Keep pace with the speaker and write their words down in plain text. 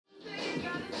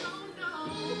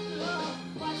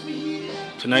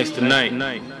Tonight's the night.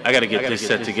 I gotta get this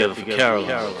set together for Carol. For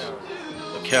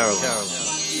Carol. For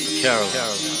Carol.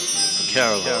 For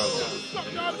Carol.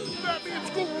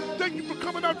 Thank you for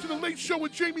coming out to the Late Show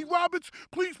with Jamie Roberts.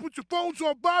 Please put your phones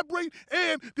on vibrate,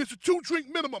 and there's a 2-drink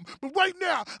minimum. But right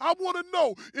now, I want to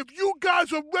know if you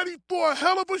guys are ready for a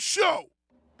hell of a show.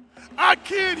 I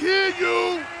can't hear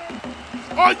you.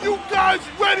 Are you guys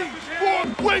ready for a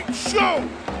great show?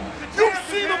 You've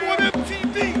seen them on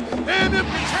MTV and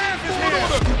MTV.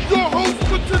 Your host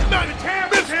for tonight,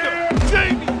 Mr.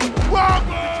 Jamie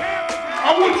Roberts. I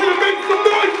want you to make some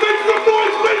noise, make some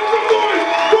noise, make some noise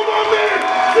for my man,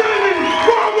 Jamie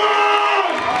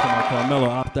Roberts. Carmelo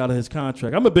opted out of his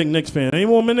contract. I'm a big Knicks fan. Any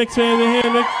more Knicks fans in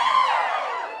here, Nick?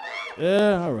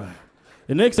 Yeah, all right.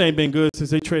 The Knicks ain't been good since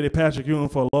they traded Patrick Ewing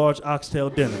for a large oxtail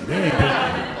dinner.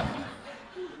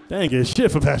 They ain't get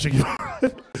shit for Patrick Ewing.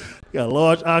 Got a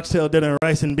large oxtail dinner and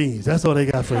rice and beans. That's all they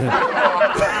got for him.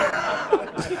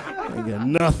 They got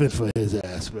nothing for his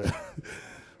ass, man.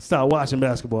 Stop watching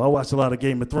basketball. I watch a lot of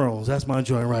Game of Thrones. That's my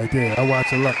joint right there. I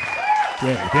watch a lot.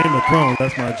 Yeah, Game of Thrones,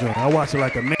 that's my joint. I watch it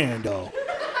like a man, dog.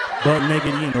 Butt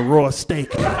naked eating a raw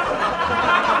steak.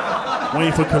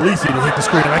 Waiting for Khaleesi to hit the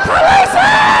screen. Like, Khaleesi!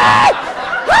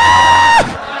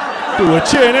 Through a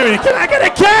chair and everything. Can I get a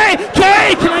K?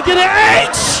 K? Can I get an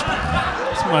H?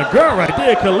 That's my girl right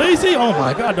there, Khaleesi. Oh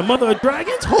my God, the mother of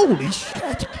dragons? Holy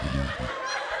shit.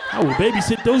 I will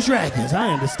babysit those dragons. I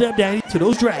am the stepdaddy to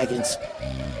those dragons.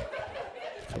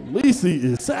 Khaleesi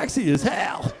is sexy as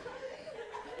hell.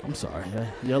 I'm sorry.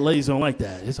 Y'all ladies don't like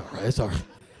that. It's all right. It's all right.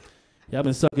 Y'all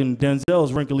been sucking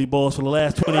Denzel's wrinkly balls for the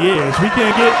last 20 years. We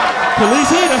can't get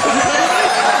Khaleesi. That's what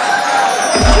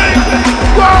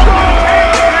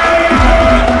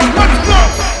let's go.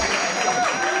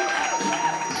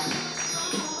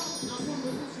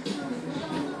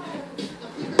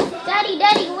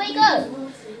 Daddy, wake up.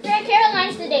 We're at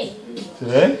Caroline's today.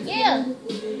 Today? Yeah.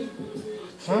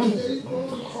 Time is it? Oh,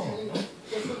 come on, man.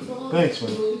 Thanks,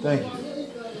 man. Thank you.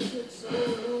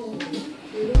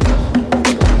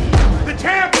 The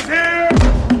champ is here!